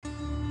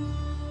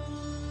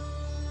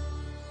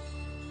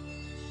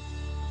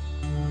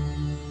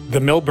The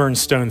Milburn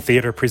Stone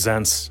Theater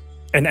presents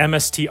an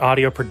MST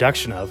audio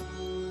production of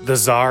The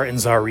Tsar and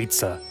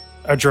Tsaritsa,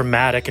 a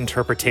dramatic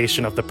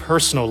interpretation of the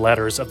personal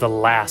letters of the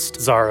last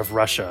Tsar of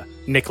Russia,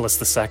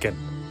 Nicholas II,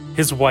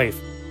 his wife,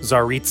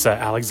 Tsaritsa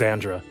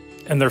Alexandra,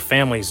 and their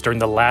families during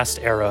the last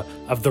era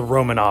of the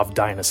Romanov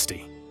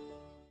dynasty.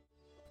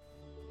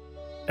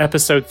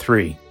 Episode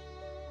 3.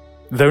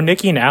 Though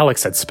Nikki and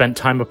Alex had spent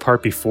time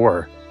apart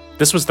before,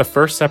 this was the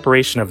first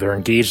separation of their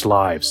engaged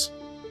lives.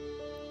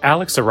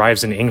 Alex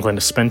arrives in England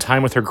to spend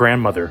time with her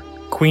grandmother,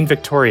 Queen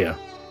Victoria,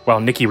 while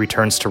Nikki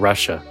returns to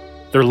Russia.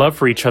 Their love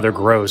for each other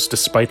grows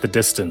despite the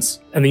distance,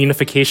 and the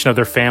unification of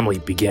their family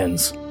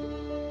begins.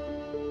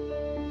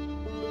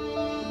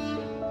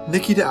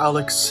 Nikki to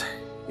Alex,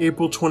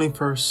 April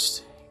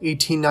 21st,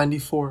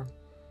 1894,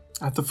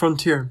 at the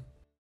frontier.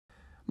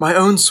 My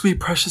own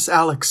sweet precious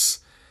Alex,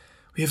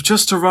 we have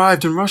just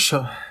arrived in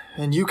Russia,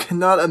 and you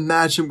cannot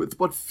imagine with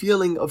what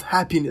feeling of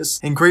happiness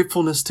and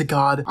gratefulness to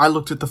God I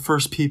looked at the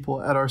first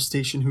people at our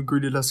station who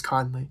greeted us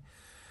kindly.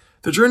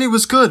 The journey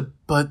was good,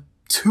 but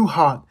too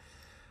hot.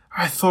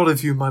 I thought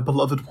of you, my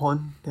beloved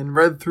one, and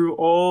read through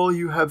all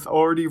you have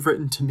already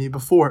written to me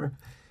before.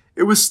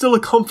 It was still a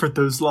comfort,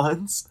 those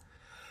lines.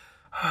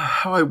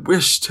 How I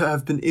wish to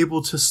have been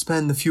able to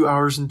spend the few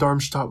hours in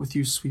Darmstadt with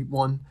you, sweet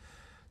one.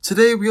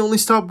 Today we only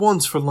stopped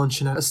once for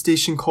luncheon at a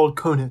station called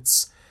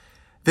Konitz.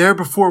 There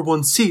before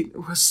one seat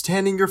was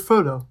standing your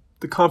photo,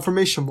 the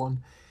confirmation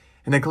one,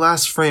 in a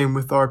glass frame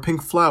with our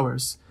pink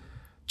flowers.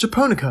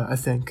 Japonica, I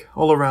think,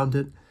 all around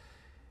it.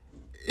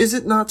 Is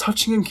it not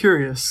touching and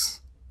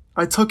curious?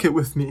 I took it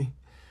with me.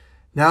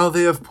 Now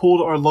they have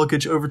pulled our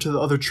luggage over to the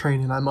other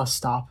train and I must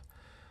stop.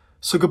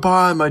 So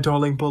goodbye, my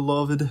darling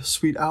beloved,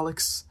 sweet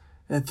Alex.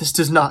 This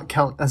does not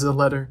count as a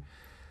letter.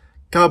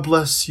 God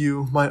bless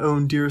you, my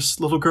own dearest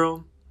little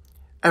girl.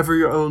 Ever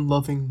your own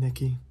loving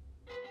Nikki.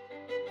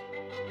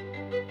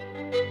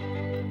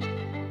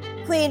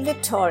 Queen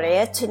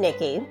Victoria to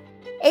Nikki,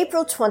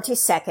 April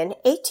 22nd,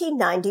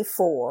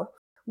 1894,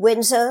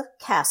 Windsor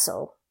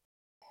Castle.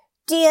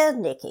 Dear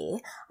Nikki,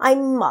 I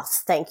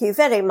must thank you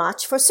very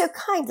much for so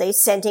kindly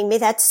sending me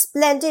that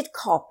splendid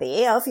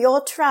copy of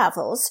your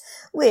travels,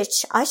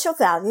 which I shall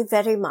value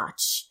very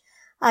much.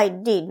 I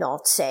need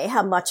not say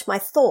how much my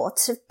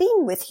thoughts have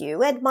been with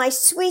you and my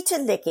sweet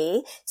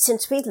Nikki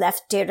since we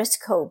left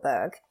dearest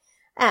Coburg,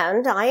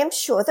 and I am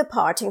sure the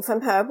parting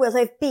from her will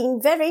have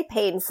been very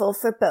painful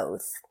for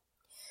both.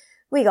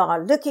 We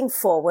are looking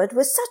forward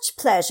with such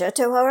pleasure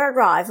to her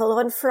arrival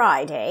on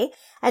Friday,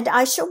 and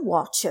I shall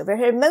watch over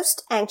her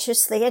most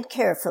anxiously and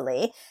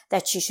carefully,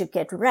 that she should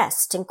get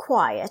rest and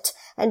quiet,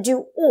 and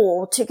do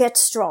all to get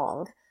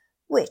strong,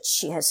 which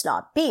she has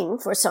not been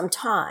for some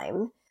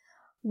time.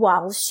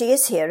 While she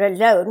is here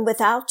alone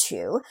without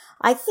you,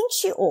 I think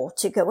she ought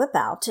to go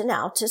about and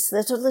out as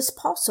little as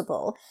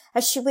possible,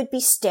 as she would be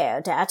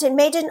stared at and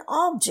made an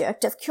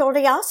object of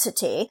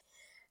curiosity,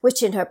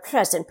 which in her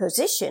present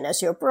position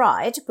as your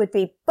bride would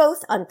be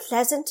both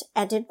unpleasant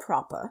and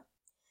improper.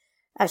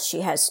 As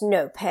she has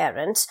no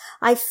parents,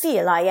 I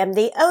feel I am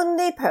the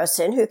only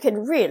person who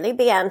can really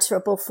be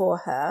answerable for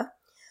her.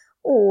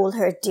 All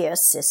her dear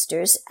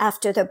sisters,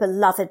 after their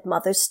beloved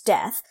mother's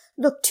death,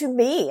 looked to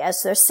me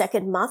as their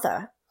second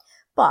mother,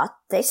 but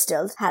they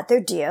still had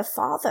their dear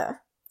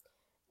father.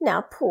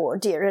 Now poor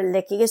dear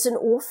Nikki is an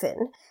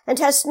orphan, and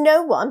has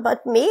no one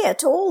but me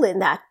at all in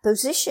that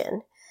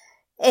position.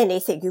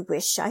 Anything you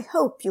wish, I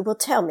hope you will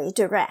tell me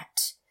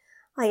direct.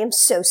 I am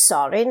so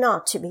sorry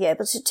not to be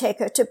able to take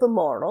her to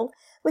Balmoral,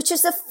 which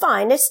is the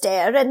finest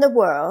air in the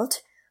world,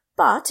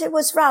 but it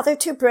was rather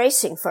too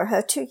bracing for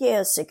her 2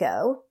 years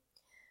ago.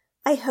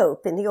 I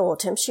hope in the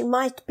autumn she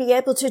might be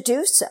able to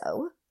do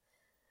so.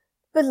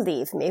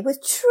 Believe me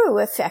with true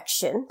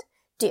affection,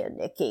 dear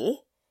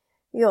Nikki,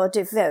 your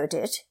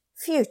devoted,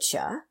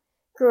 future,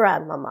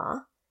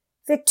 Grandmama,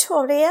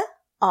 Victoria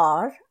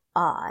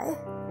R.I.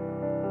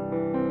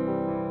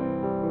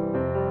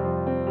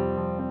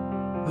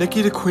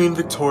 Nikki to Queen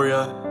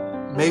Victoria,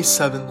 May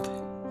 7th,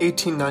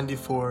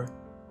 1894,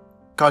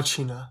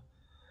 Gatchina.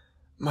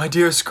 My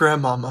dearest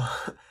Grandmama,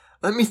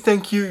 let me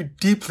thank you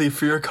deeply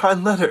for your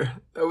kind letter.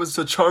 That was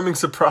a charming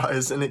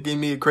surprise, and it gave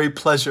me a great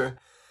pleasure.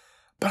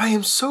 But I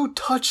am so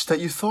touched that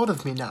you thought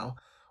of me now,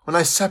 when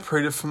I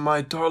separated from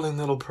my darling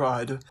little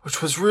bride,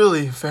 which was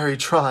really very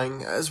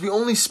trying, as we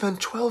only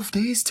spent 12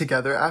 days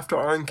together after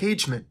our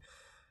engagement.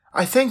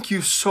 I thank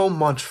you so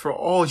much for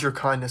all your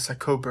kindness at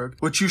Coburg,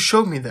 which you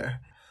showed me there.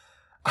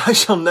 I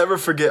shall never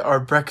forget our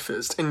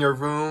breakfast in your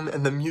room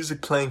and the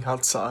music playing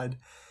outside.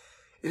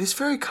 It is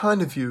very kind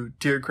of you,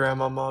 dear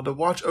Grandmama, to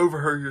watch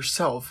over her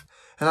yourself,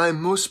 and I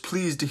am most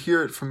pleased to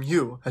hear it from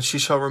you, that she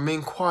shall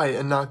remain quiet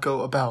and not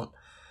go about.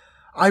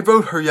 I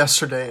wrote her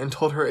yesterday and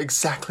told her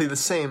exactly the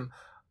same,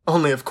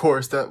 only of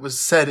course that was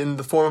said in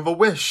the form of a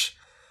wish.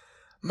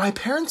 My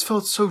parents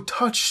felt so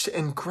touched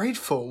and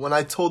grateful when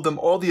I told them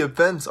all the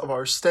events of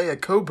our stay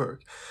at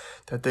Coburg,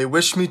 that they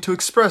wished me to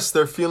express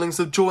their feelings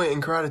of joy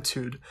and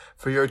gratitude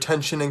for your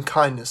attention and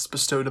kindness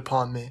bestowed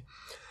upon me.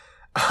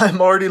 I am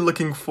already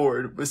looking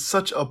forward with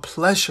such a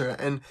pleasure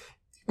and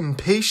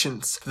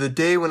impatience for the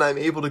day when I am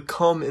able to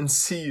come and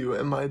see you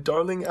and my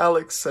darling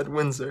Alex at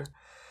Windsor.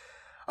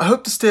 I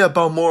hope to stay at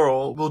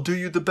Balmoral will do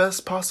you the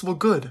best possible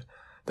good,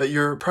 that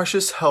your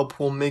precious help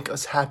will make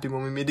us happy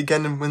when we meet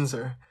again in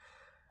Windsor.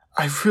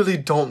 I really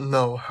don't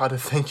know how to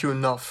thank you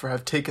enough for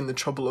have taken the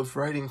trouble of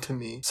writing to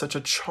me such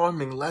a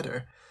charming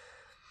letter.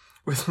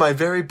 With my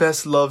very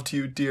best love to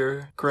you,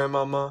 dear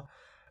Grandmama,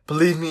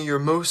 believe me your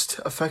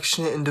most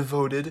affectionate and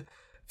devoted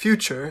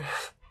future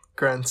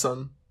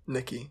grandson,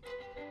 Nicky.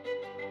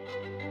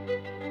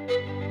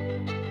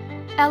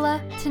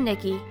 Ella to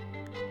Nicky,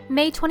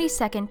 May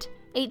 22nd,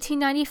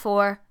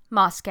 1894,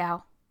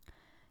 Moscow.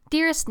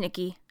 Dearest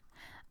Nicky,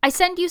 I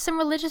send you some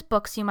religious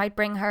books you might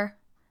bring her.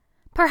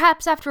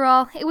 Perhaps, after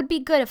all, it would be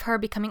good if her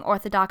becoming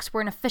Orthodox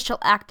were an official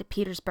act at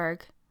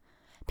Petersburg.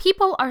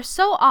 People are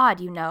so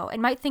odd, you know,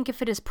 and might think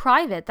if it is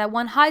private that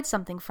one hides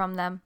something from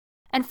them.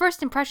 And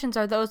first impressions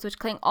are those which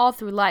cling all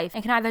through life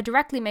and can either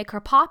directly make her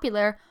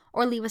popular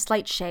or leave a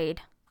slight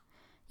shade.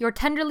 Your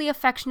tenderly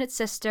affectionate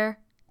sister,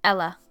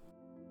 Ella.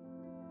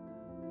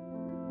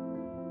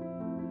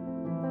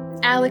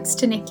 Alex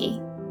to Nicky,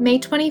 May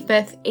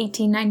 25th,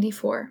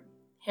 1894,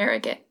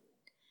 Harrogate.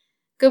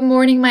 Good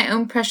morning, my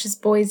own precious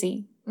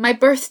Boise. My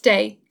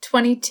birthday,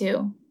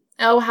 22.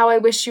 Oh, how I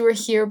wish you were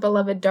here,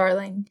 beloved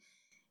darling.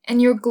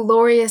 And your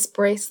glorious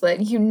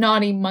bracelet, you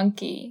naughty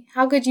monkey.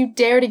 How could you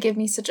dare to give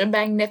me such a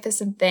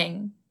magnificent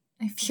thing?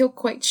 I feel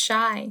quite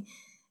shy.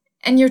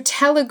 And your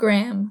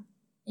telegram.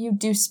 You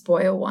do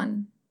spoil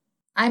one.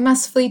 I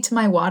must flee to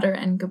my water,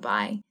 and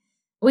goodbye.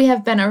 We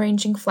have been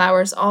arranging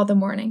flowers all the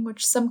morning,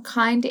 which some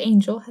kind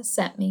angel has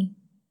sent me.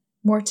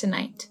 More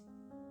tonight.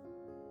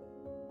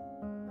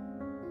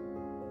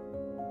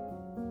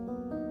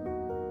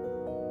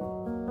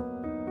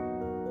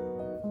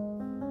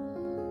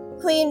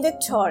 Queen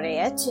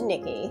Victoria to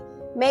Nicky,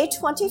 May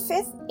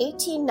 25th,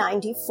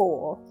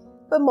 1894,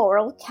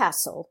 Balmoral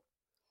Castle.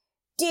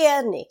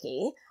 Dear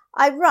Nicky,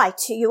 I write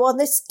to you on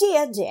this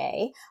dear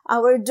day,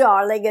 our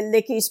darling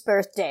Nicky's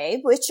birthday,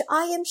 which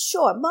I am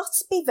sure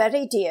must be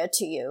very dear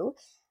to you,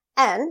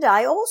 and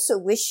I also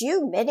wish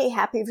you many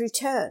happy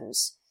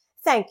returns.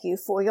 Thank you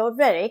for your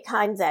very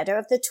kind letter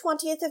of the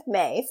 20th of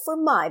May for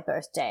my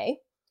birthday.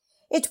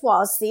 It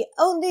was the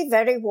only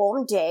very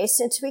warm day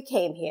since we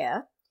came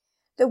here.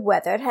 The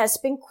weather has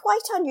been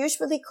quite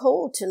unusually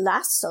cold to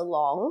last so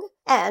long,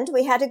 and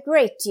we had a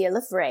great deal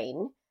of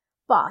rain,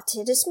 but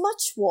it is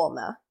much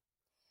warmer.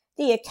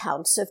 The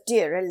accounts of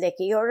dear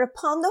Nicky are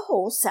upon the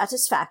whole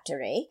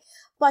satisfactory,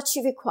 but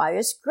she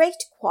requires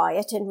great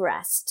quiet and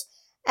rest,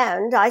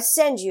 and I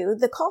send you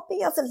the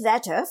copy of a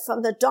letter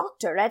from the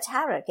doctor at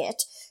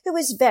Harrogate, who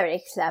is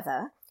very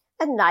clever,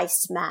 a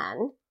nice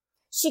man.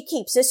 She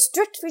keeps a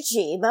strict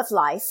regime of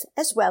life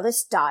as well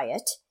as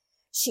diet.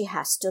 She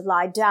has to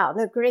lie down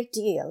a great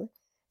deal.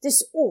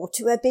 This ought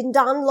to have been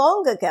done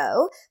long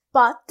ago,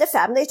 but the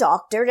family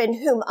doctor,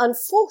 in whom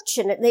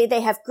unfortunately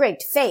they have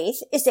great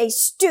faith, is a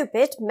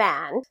stupid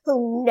man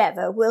who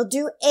never will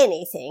do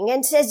anything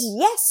and says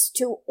yes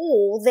to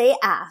all they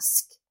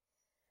ask.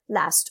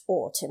 Last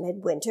autumn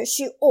and winter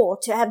she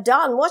ought to have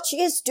done what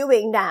she is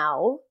doing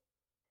now.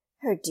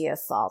 Her dear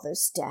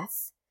father's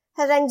death,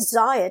 her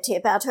anxiety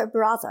about her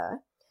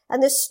brother,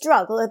 and the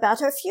struggle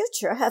about her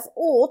future have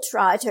all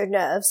tried her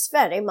nerves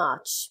very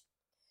much.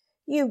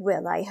 You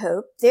will, I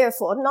hope,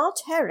 therefore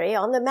not hurry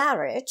on the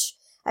marriage,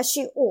 as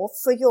she ought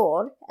for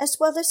your as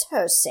well as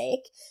her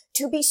sake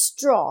to be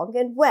strong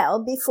and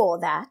well before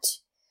that.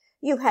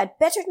 You had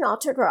better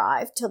not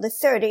arrive till the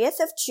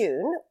 30th of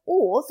June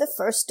or the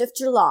 1st of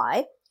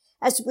July,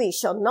 as we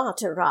shall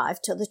not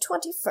arrive till the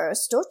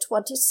 21st or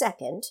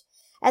 22nd,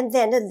 and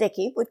then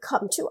Nicky would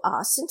come to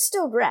us and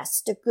still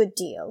rest a good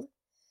deal.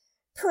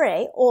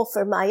 Pray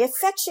offer my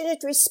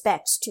affectionate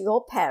respects to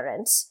your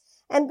parents,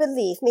 and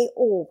believe me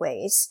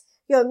always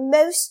your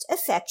most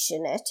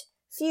affectionate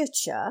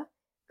future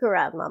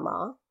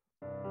Grandmama.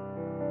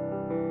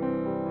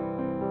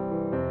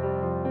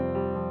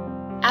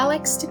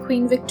 Alex to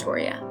Queen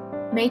Victoria,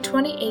 May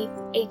 28,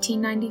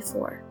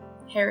 1894,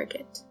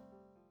 Harrogate.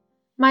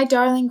 My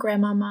darling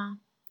Grandmama,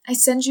 I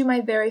send you my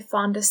very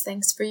fondest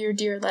thanks for your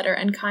dear letter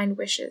and kind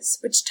wishes,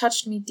 which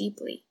touched me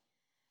deeply.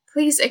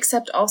 Please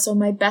accept also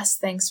my best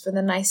thanks for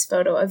the nice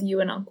photo of you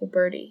and Uncle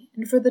Bertie,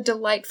 and for the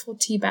delightful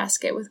tea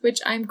basket with which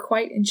I am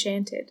quite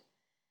enchanted.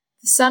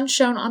 The sun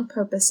shone on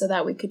purpose so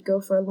that we could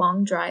go for a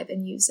long drive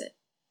and use it.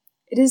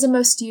 It is a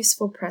most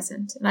useful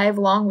present, and I have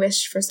long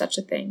wished for such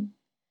a thing.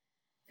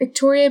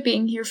 Victoria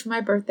being here for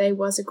my birthday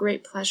was a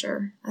great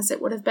pleasure, as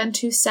it would have been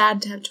too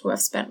sad to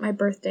have spent my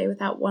birthday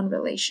without one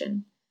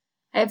relation.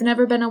 I have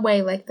never been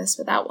away like this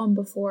without one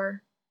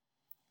before.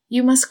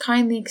 You must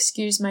kindly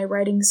excuse my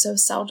writing so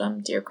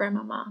seldom, dear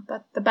Grandmama,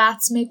 but the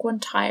baths make one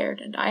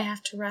tired, and I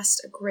have to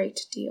rest a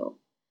great deal.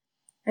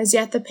 As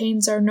yet the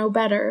pains are no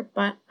better,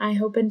 but I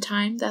hope in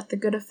time that the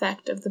good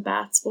effect of the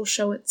baths will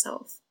show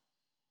itself.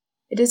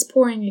 It is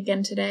pouring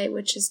again today,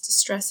 which is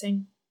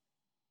distressing.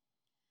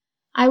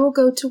 I will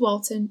go to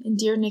Walton, and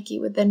dear Nicky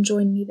would then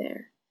join me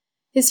there.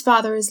 His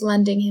father is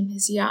lending him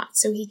his yacht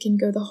so he can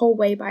go the whole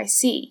way by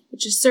sea,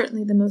 which is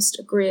certainly the most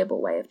agreeable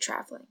way of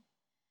traveling.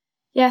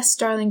 Yes,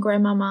 darling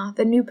grandmamma,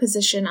 the new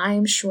position, I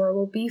am sure,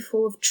 will be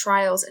full of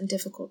trials and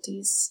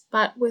difficulties,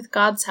 but with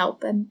God's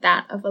help and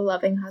that of a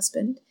loving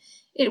husband,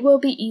 it will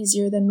be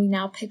easier than we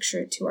now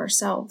picture it to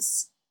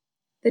ourselves.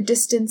 The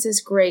distance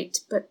is great,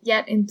 but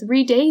yet in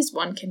 3 days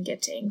one can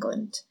get to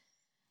England.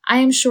 I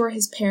am sure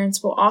his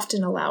parents will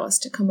often allow us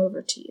to come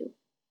over to you.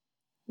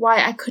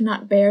 Why, I could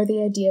not bear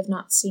the idea of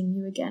not seeing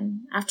you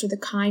again, after the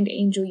kind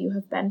angel you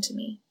have been to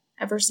me,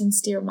 ever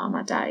since dear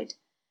mamma died,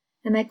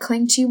 and I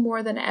cling to you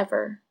more than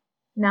ever,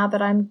 now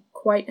that I'm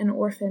quite an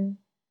orphan.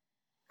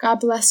 God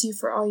bless you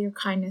for all your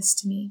kindness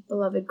to me,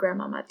 beloved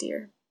grandmamma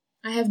dear.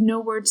 I have no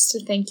words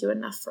to thank you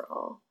enough for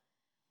all.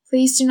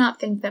 Please do not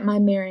think that my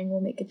marrying will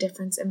make a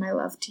difference in my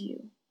love to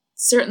you.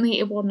 Certainly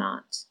it will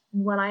not,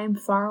 and when I am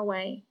far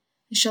away,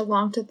 I shall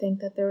long to think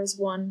that there is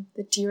one,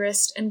 the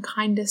dearest and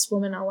kindest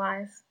woman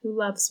alive, who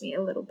loves me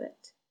a little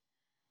bit.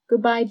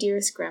 Goodbye,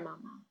 dearest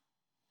grandmamma.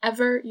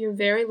 Ever your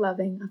very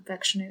loving,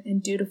 affectionate,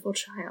 and dutiful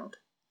child,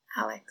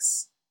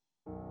 Alex.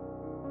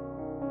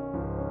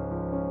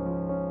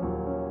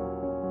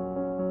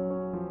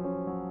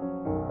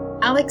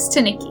 Alex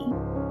to Nicky,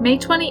 May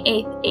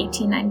 28,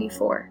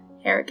 1894,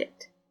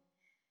 Harrogate.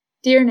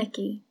 Dear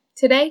Nicky,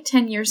 today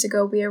 10 years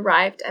ago we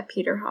arrived at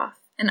Peterhof,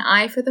 and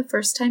I for the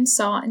first time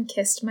saw and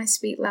kissed my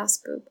sweet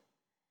Lausbub.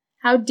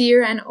 How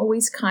dear and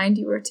always kind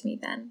you were to me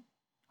then,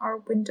 our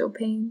window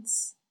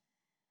panes.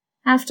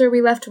 After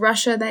we left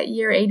Russia that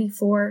year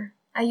 84,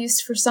 I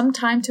used for some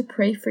time to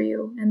pray for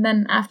you, and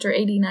then after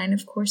 89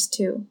 of course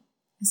too.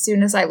 As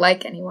soon as I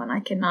like anyone, I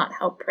cannot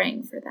help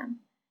praying for them.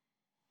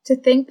 To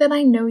think that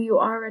I know you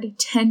already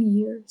 10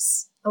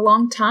 years. A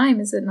long time,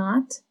 is it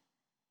not?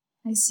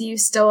 I see you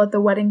still at the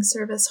wedding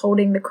service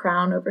holding the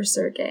crown over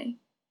Sergei.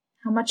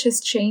 How much has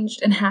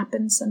changed and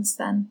happened since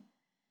then.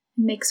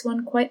 It makes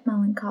one quite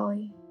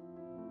melancholy.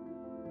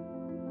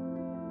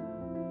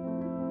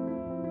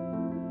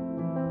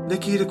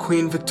 Nicky to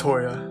Queen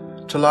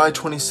Victoria, July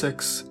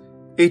 26,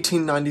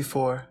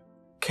 1894,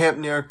 camp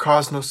near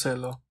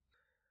Krasnoselo.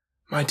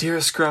 My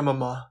dearest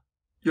grandmamma,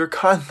 your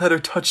kind letter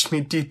touched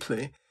me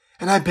deeply,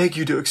 and I beg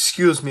you to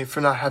excuse me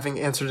for not having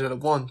answered it at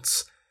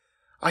once.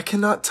 I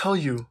cannot tell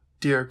you,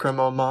 dear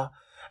grandmamma,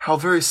 how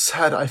very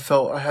sad I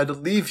felt I had to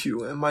leave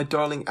you and my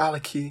darling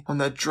Alecky on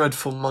that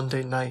dreadful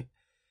Monday night.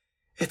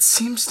 It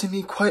seems to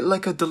me quite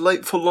like a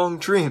delightful long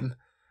dream,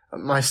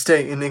 my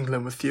stay in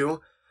England with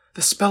you,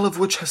 the spell of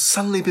which has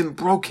suddenly been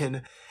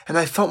broken, and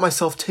I felt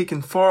myself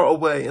taken far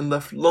away and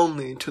left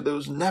lonely to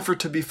those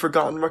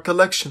never-to-be-forgotten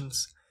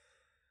recollections.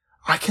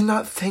 I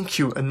cannot thank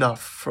you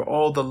enough for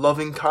all the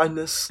loving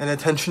kindness and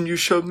attention you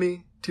showed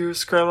me,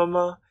 dearest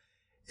grandmamma.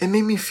 It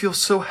made me feel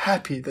so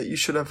happy that you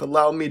should have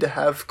allowed me to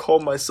have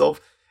called myself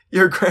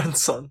your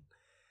grandson.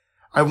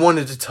 I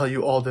wanted to tell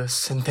you all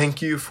this and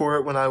thank you for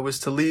it when I was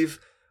to leave,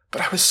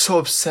 but I was so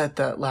upset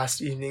that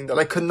last evening that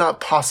I could not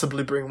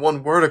possibly bring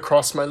one word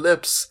across my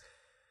lips.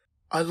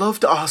 I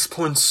loved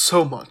Osborne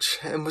so much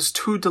and was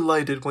too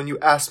delighted when you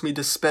asked me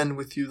to spend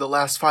with you the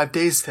last 5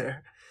 days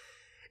there.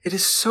 It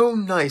is so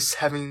nice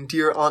having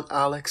dear Aunt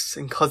Alex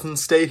and cousin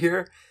stay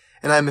here,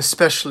 and I am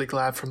especially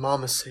glad for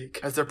Mamma's sake,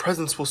 as their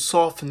presence will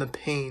soften the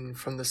pain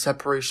from the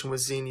separation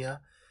with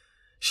Xenia.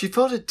 She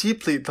felt it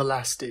deeply the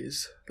last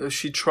days, though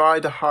she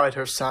tried to hide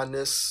her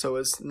sadness so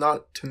as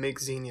not to make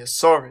Xenia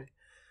sorry.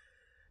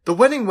 The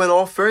wedding went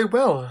off very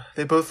well.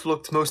 They both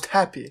looked most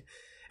happy.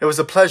 It was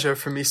a pleasure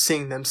for me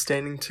seeing them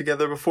standing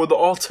together before the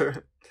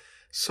altar.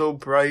 So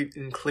bright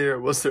and clear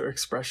was their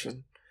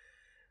expression.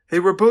 They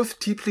were both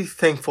deeply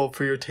thankful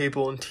for your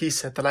table and tea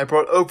set that I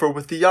brought over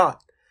with the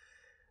yacht.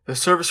 The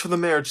service for the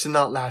marriage did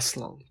not last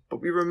long,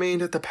 but we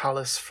remained at the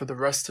palace for the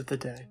rest of the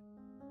day.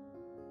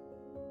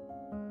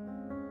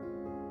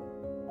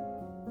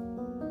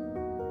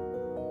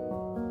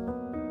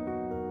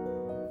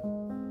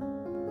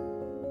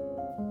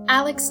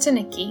 Alex to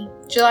Nicky,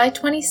 July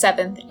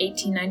 27,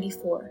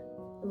 1894,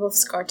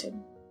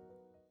 Wolfsgarten.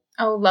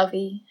 Oh,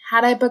 lovey,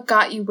 had I but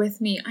got you with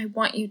me, I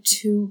want you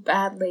too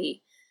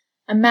badly.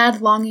 A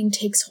mad longing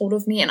takes hold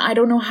of me, and I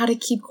don't know how to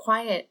keep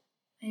quiet.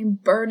 I am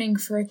burning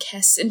for a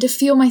kiss, and to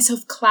feel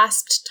myself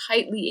clasped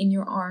tightly in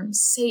your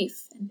arms,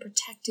 safe and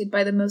protected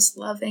by the most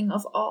loving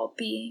of all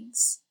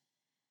beings.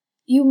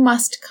 You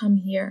must come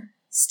here.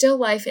 Still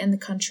life in the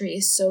country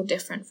is so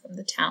different from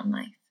the town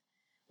life.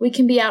 We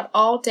can be out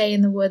all day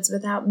in the woods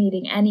without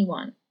meeting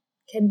anyone,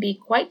 can be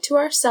quite to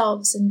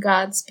ourselves in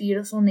God's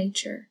beautiful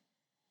nature.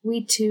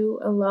 We two,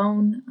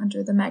 alone,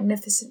 under the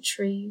magnificent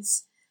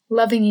trees,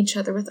 loving each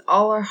other with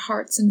all our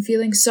hearts and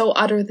feeling so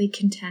utterly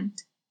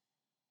content.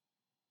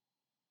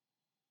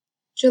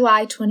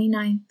 July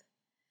 29th.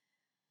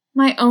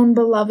 My own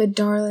beloved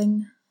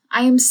darling,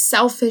 I am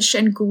selfish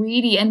and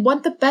greedy and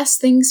want the best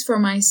things for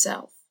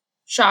myself.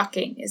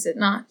 Shocking, is it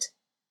not?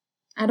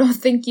 I don't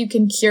think you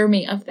can cure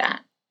me of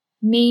that.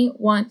 Me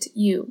want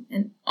you,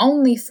 and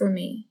only for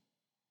me.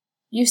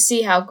 You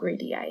see how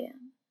greedy I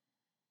am.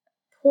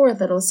 Poor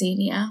little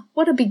Xenia,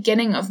 what a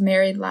beginning of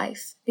married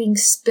life, being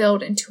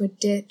spilled into a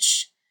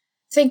ditch.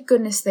 Thank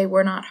goodness they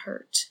were not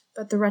hurt,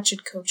 but the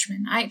wretched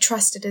coachman, I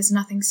trust it is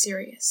nothing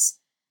serious.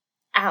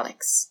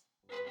 Alex.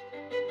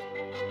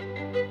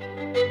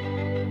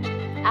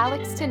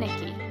 Alex to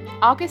Nicky,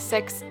 August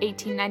 6,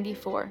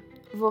 1894,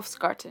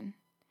 Wolfsgarten.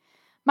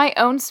 My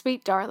own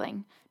sweet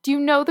darling, do you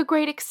know the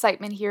great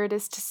excitement here it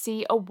is to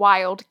see a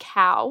wild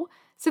cow?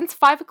 Since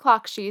 5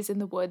 o'clock she is in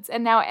the woods,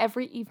 and now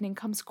every evening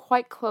comes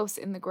quite close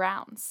in the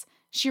grounds.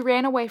 She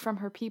ran away from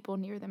her people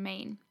near the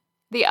main.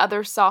 The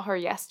others saw her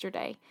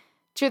yesterday.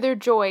 To their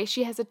joy,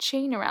 she has a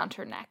chain around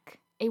her neck,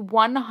 a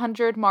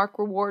 100-mark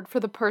reward for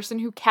the person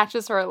who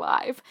catches her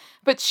alive.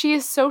 But she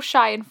is so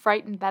shy and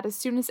frightened that as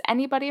soon as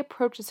anybody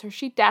approaches her,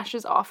 she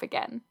dashes off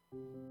again.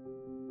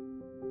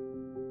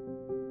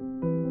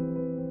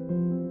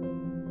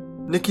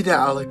 Nicky to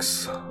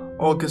Alex,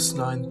 August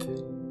 9th,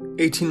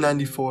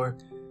 1894,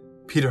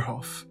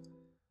 Peterhof.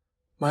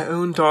 My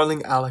own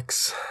darling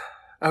Alex,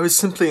 I was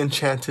simply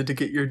enchanted to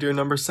get your dear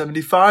number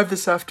 75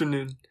 this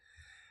afternoon.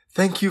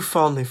 Thank you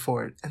fondly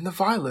for it, and the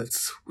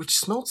violets, which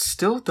smelt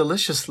still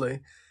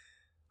deliciously.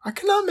 I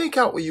cannot make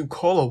out what you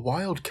call a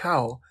wild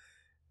cow.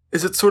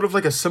 Is it sort of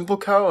like a simple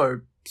cow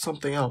or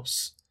something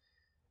else?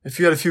 If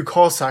you had a few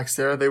call sacks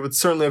there, they would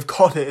certainly have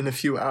caught it in a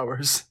few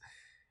hours.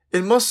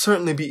 It must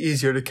certainly be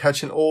easier to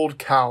catch an old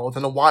cow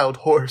than a wild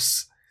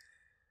horse.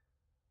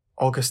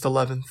 August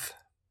 11th.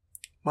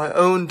 My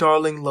own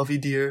darling lovey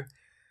dear,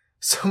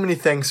 so many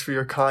thanks for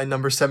your kind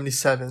number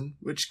 77,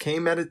 which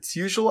came at its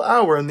usual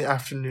hour in the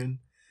afternoon.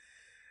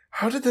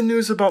 How did the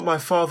news about my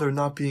father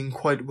not being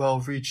quite well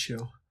reach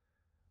you?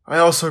 I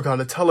also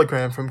got a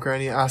telegram from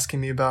Granny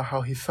asking me about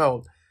how he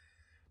felt.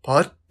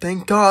 But,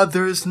 thank God,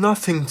 there is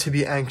nothing to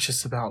be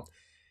anxious about.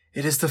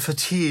 It is the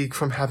fatigue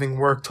from having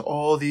worked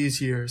all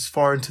these years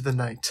far into the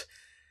night.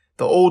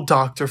 The old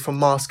doctor from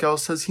Moscow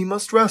says he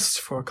must rest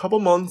for a couple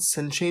months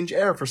and change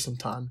air for some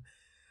time.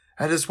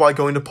 That is why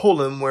going to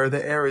Poland, where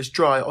the air is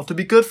dry, ought to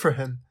be good for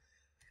him.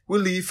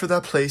 We'll leave for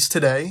that place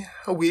today,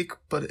 a week,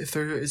 but if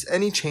there is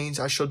any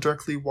change, I shall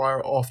directly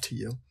wire off to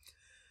you.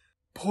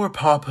 Poor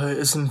Papa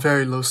is in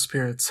very low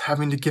spirits,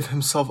 having to give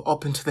himself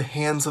up into the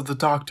hands of the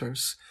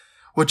doctors,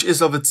 which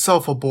is of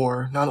itself a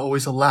bore, not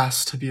always a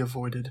lass to be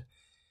avoided.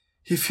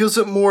 He feels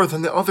it more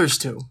than the others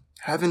do,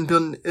 having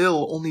been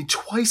ill only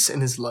twice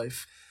in his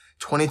life,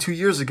 22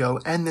 years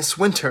ago and this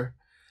winter.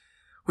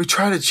 We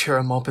try to cheer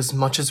him up as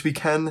much as we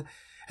can,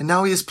 and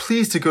now he is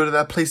pleased to go to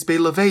that place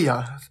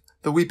Belaveya.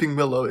 The Weeping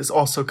Willow is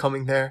also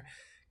coming there.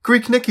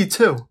 Greek Nicky,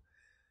 too.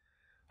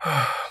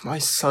 My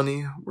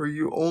sonny, were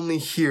you only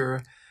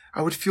here,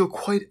 I would feel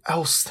quite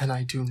else than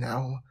I do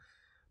now.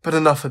 But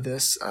enough of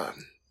this.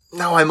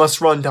 Now I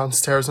must run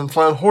downstairs and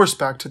fly on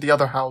horseback to the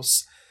other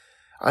house.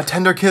 A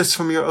tender kiss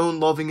from your own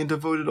loving and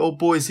devoted old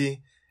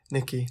Boise,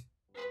 Nicky.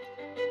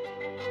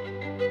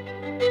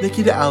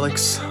 Nicky to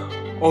Alex,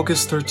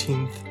 August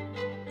 13th,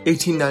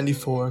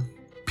 1894,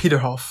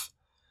 Peterhof.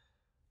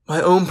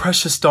 My own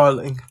precious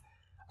darling,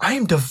 I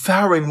am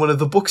devouring one of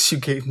the books you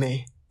gave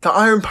me, The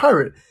Iron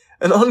Pirate,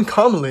 an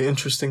uncommonly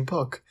interesting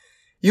book.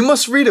 You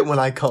must read it when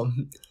I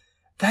come.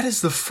 That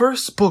is the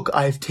first book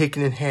I have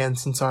taken in hand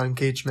since our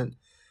engagement.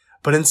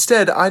 But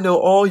instead, I know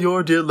all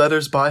your dear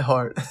letters by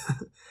heart.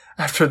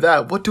 After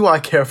that, what do I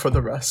care for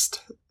the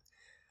rest?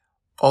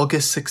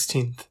 August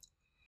 16th.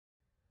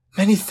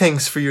 Many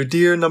thanks for your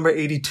dear number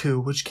 82,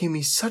 which gave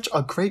me such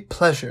a great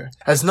pleasure,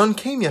 as none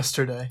came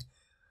yesterday.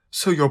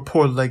 So your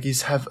poor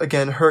leggies have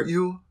again hurt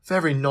you?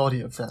 Very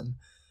naughty of them.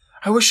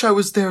 I wish I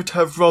was there to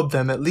have rubbed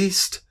them at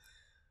least.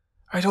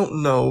 I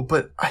don't know,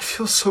 but I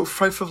feel so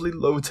frightfully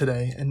low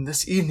today, and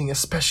this evening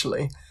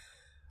especially.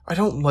 I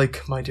don't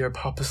like my dear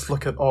Papa's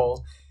look at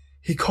all.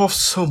 He coughs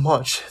so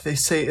much, they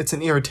say it's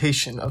an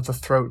irritation of the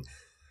throat,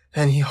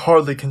 and he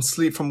hardly can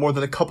sleep for more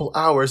than a couple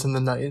hours in the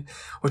night,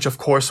 which of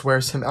course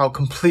wears him out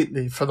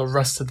completely for the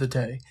rest of the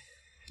day.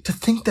 To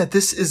think that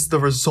this is the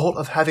result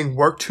of having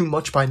worked too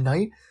much by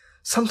night,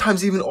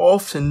 sometimes even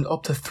often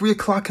up to 3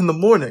 o'clock in the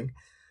morning.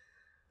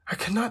 I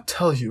cannot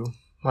tell you,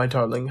 my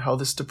darling, how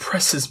this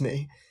depresses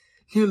me.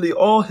 Nearly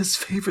all his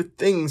favorite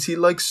things he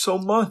likes so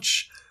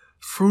much,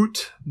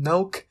 fruit,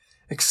 milk,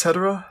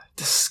 etc.,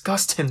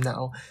 disgust him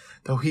now,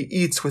 though he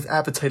eats with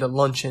appetite at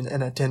luncheon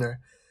and at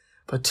dinner.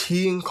 But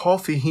tea and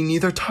coffee he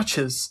neither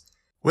touches.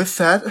 With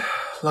that,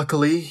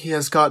 luckily, he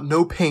has got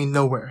no pain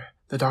nowhere.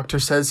 The doctor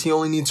says he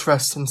only needs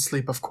rest and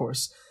sleep, of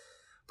course.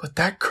 But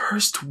that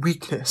cursed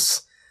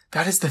weakness,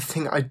 that is the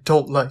thing I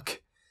don't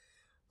like.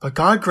 But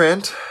God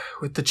grant,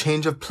 with the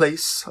change of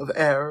place, of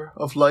air,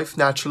 of life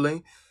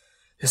naturally,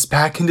 this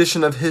bad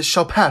condition of his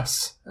shall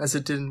pass, as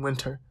it did in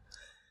winter.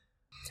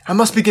 I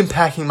must begin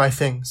packing my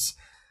things.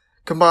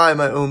 Goodbye,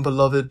 my own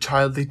beloved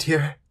childly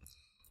dear.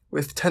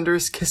 With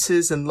tenderest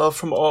kisses and love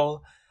from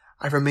all,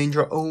 I remain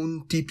your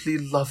own deeply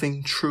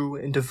loving, true,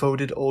 and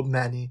devoted old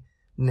Manny,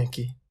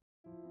 Nicky.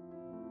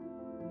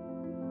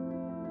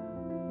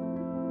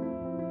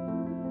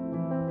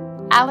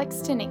 Alex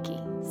to Nicky,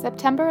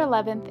 September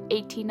 11th,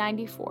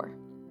 1894.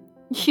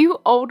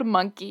 You old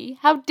monkey,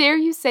 how dare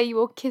you say you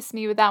will kiss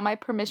me without my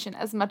permission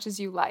as much as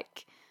you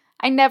like?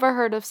 I never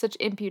heard of such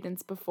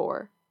impudence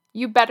before.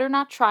 You better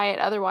not try it,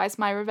 otherwise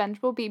my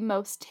revenge will be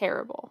most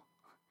terrible.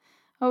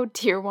 Oh,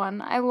 dear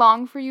one, I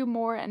long for you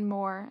more and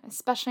more,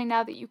 especially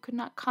now that you could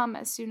not come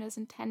as soon as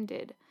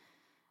intended.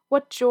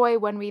 What joy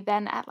when we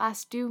then at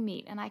last do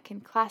meet, and I can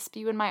clasp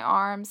you in my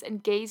arms,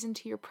 and gaze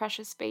into your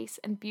precious face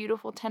and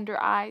beautiful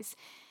tender eyes,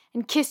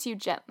 and kiss you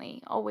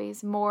gently,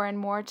 always more and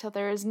more, till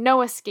there is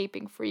no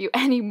escaping for you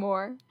any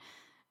more.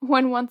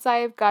 When once I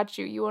have got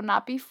you, you will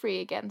not be free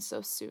again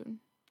so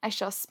soon. I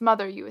shall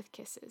smother you with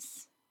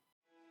kisses.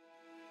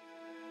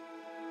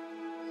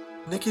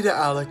 Nicky to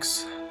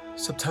Alex,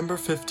 September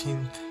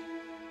 15th,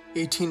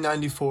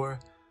 1894,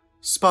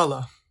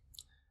 Spala.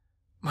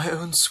 My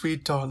own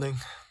sweet darling,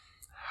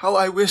 how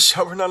I wish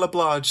I were not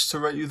obliged to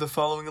write you the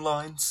following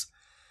lines.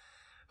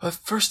 But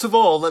first of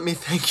all, let me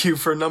thank you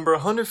for number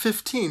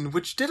 115,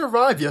 which did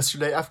arrive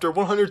yesterday after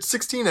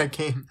 116 had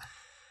came.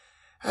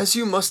 As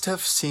you must have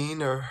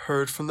seen or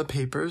heard from the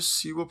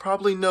papers, you will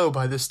probably know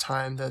by this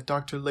time that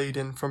Dr.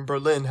 Leyden from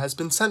Berlin has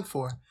been sent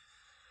for.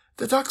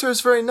 The doctor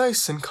is very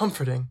nice and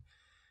comforting.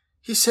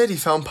 He said he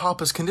found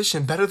Papa's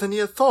condition better than he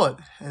had thought,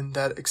 and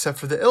that except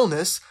for the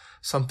illness,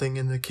 something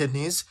in the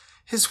kidneys,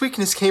 his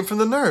weakness came from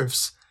the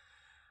nerves.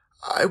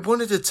 I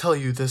wanted to tell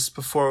you this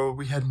before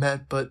we had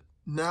met, but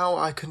now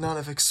I could not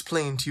have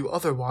explained to you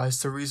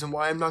otherwise the reason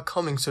why I am not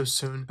coming so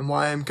soon, and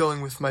why I am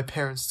going with my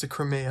parents to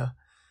Crimea.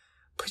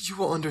 But you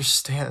will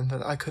understand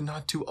that I could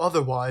not do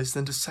otherwise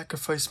than to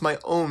sacrifice my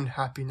own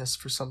happiness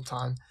for some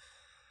time.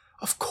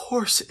 Of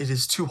course it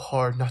is too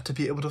hard not to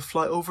be able to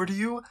fly over to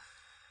you.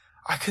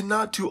 I could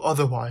not do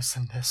otherwise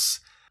than this.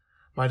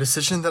 My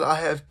decision that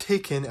I have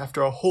taken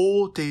after a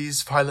whole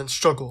day's violent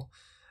struggle,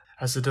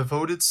 as a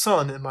devoted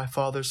son and my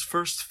father's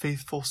first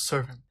faithful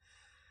servant.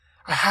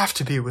 I have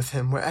to be with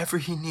him wherever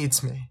he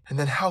needs me, and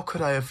then how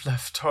could I have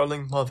left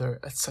darling mother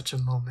at such a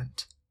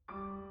moment?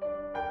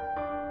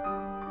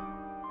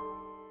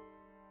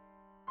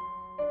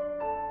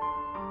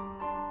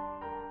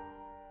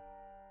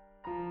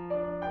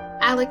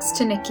 Alex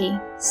to Nicky,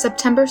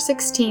 September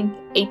 16th,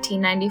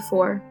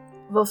 1894,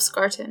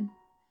 Wolfsgarten.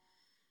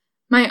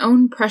 My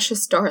own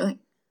precious darling,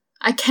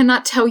 I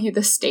cannot tell you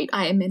the state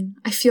I am in.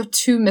 I feel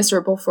too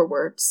miserable for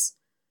words.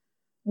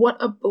 What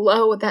a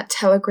blow that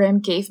telegram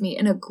gave me,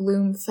 and a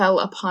gloom fell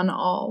upon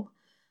all.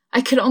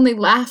 I could only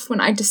laugh when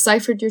I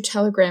deciphered your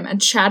telegram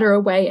and chatter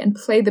away and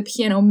play the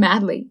piano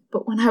madly,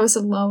 but when I was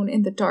alone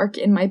in the dark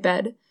in my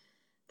bed,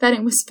 then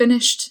it was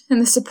finished, and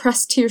the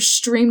suppressed tears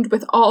streamed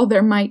with all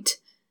their might.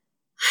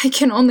 I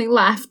can only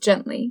laugh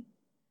gently.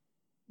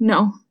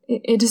 No,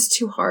 it is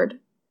too hard.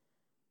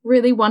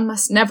 Really, one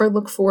must never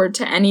look forward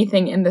to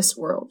anything in this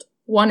world.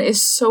 One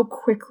is so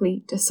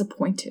quickly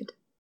disappointed.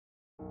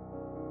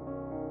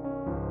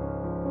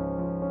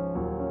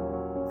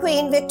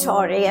 Queen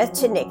Victoria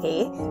to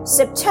Nicky,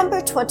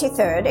 September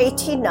 23rd,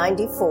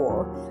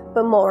 1894,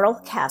 Balmoral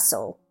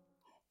Castle.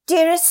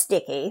 Dearest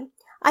Nicky,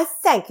 I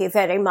thank you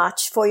very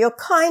much for your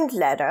kind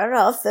letter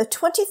of the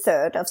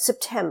 23rd of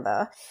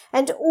September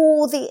and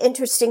all the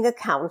interesting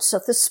accounts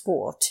of the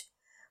sport.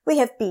 We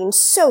have been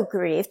so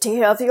grieved to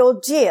hear of your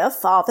dear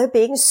father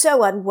being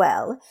so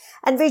unwell,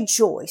 and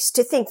rejoiced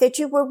to think that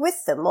you were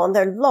with them on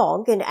their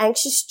long and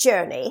anxious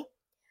journey.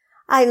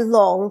 I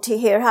long to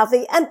hear how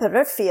the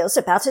Emperor feels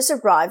about his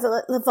arrival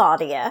at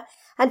Livadia,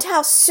 and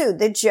how soon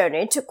the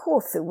journey to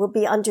Corfu will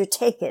be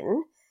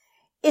undertaken.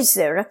 Is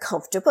there a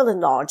comfortable and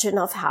large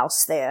enough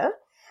house there?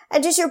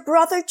 And is your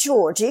brother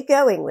Georgie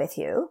going with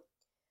you?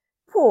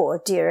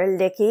 Poor dear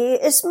Nicky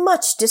is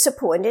much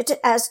disappointed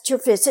as to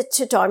your visit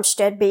to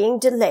Darmstadt being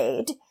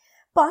delayed,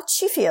 but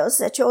she feels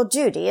that your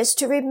duty is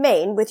to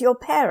remain with your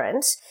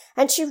parents,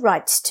 and she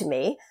writes to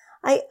me,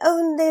 I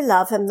only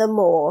love him the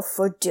more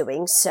for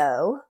doing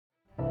so.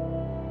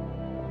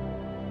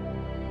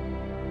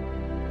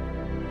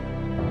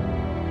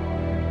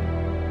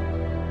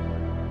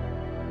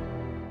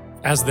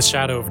 As the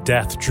shadow of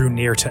death drew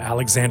near to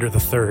Alexander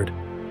III,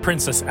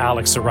 Princess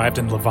Alex arrived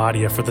in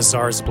Livadia for the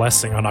Tsar's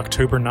blessing on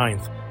October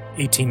 9th,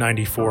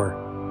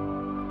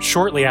 1894.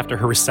 Shortly after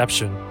her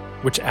reception,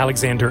 which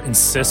Alexander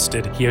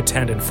insisted he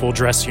attend in full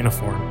dress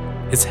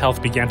uniform, his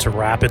health began to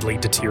rapidly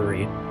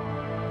deteriorate.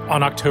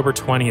 On October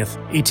 20th,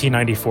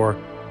 1894,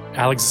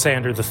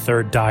 Alexander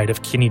III died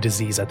of kidney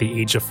disease at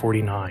the age of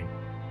 49.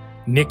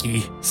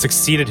 Nicky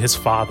succeeded his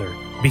father,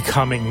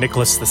 becoming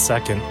Nicholas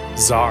II,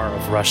 Tsar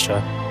of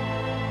Russia.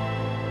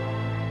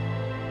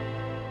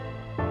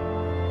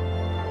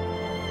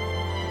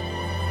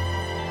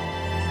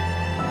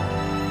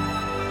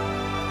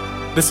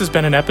 This has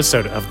been an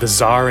episode of The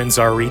Tsar and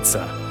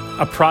Tsaritsa,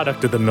 a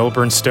product of the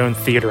Milburn Stone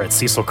Theater at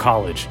Cecil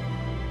College.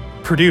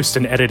 Produced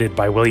and edited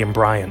by William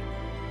Bryant.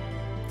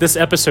 This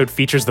episode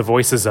features the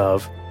voices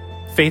of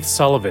Faith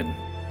Sullivan,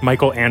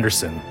 Michael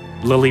Anderson,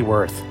 Lily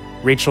Worth,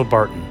 Rachel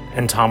Barton,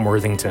 and Tom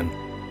Worthington.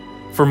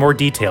 For more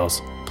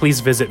details, please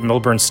visit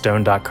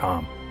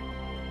milburnstone.com.